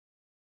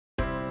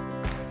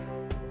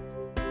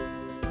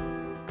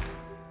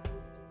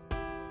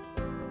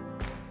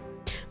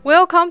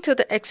Welcome to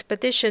the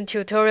Expedition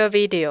tutorial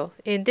video.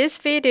 In this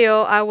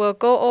video, I will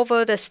go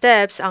over the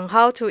steps on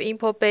how to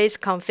import base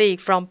config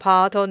from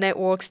Palo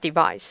Networks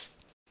device.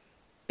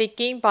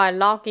 Begin by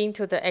logging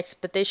to the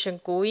Expedition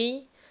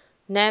GUI.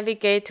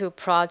 Navigate to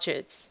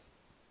Projects.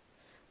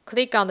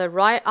 Click on the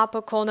right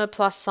upper corner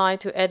plus sign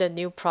to add a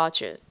new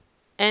project.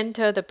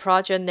 Enter the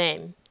project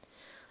name.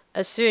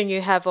 Assume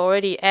you have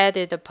already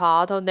added the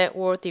Palo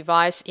Network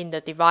device in the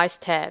Device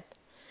tab.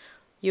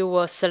 You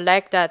will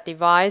select that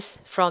device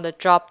from the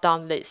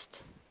drop-down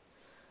list.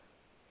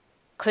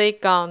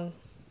 Click on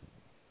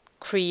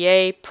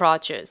Create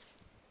Projects.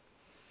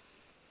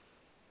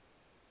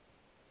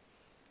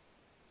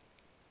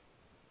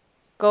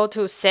 Go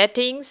to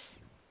Settings,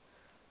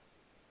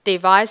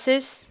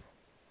 Devices.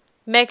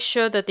 Make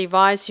sure the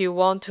device you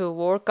want to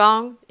work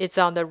on is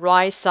on the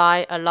right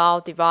side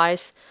Allow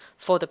device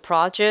for the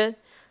project.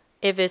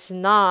 If it's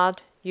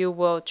not, you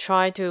will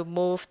try to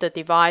move the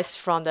device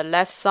from the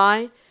left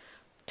side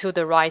to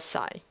the right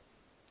side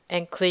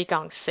and click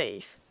on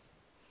Save.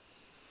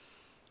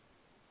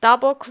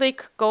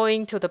 Double-click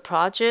going to the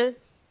project.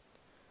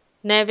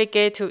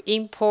 Navigate to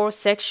Import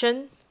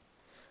section.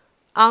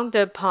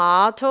 Under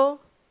Palo,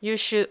 you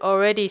should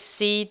already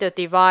see the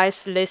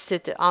device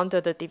listed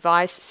under the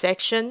Device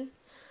section.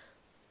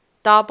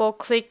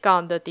 Double-click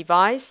on the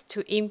device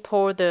to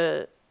import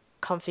the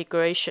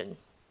configuration.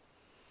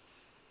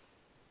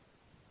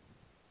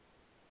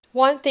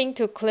 One thing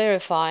to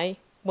clarify,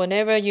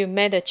 whenever you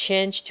made a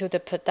change to the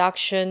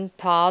production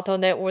Palo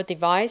Network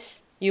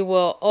device, you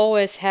will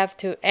always have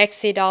to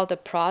exit out the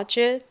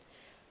project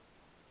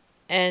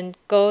and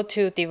go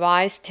to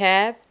Device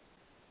tab,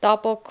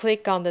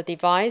 double-click on the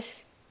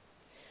device,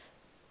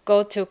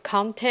 go to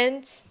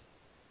Contents,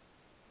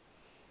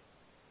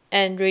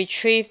 and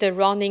retrieve the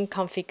running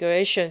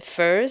configuration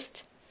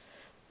first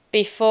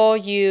before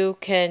you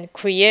can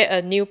create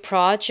a new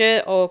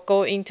project or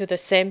go into the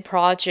same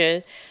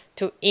project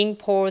to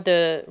import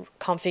the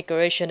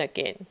configuration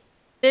again.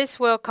 This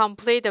will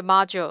complete the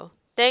module.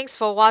 Thanks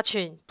for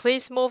watching.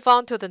 Please move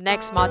on to the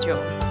next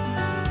module.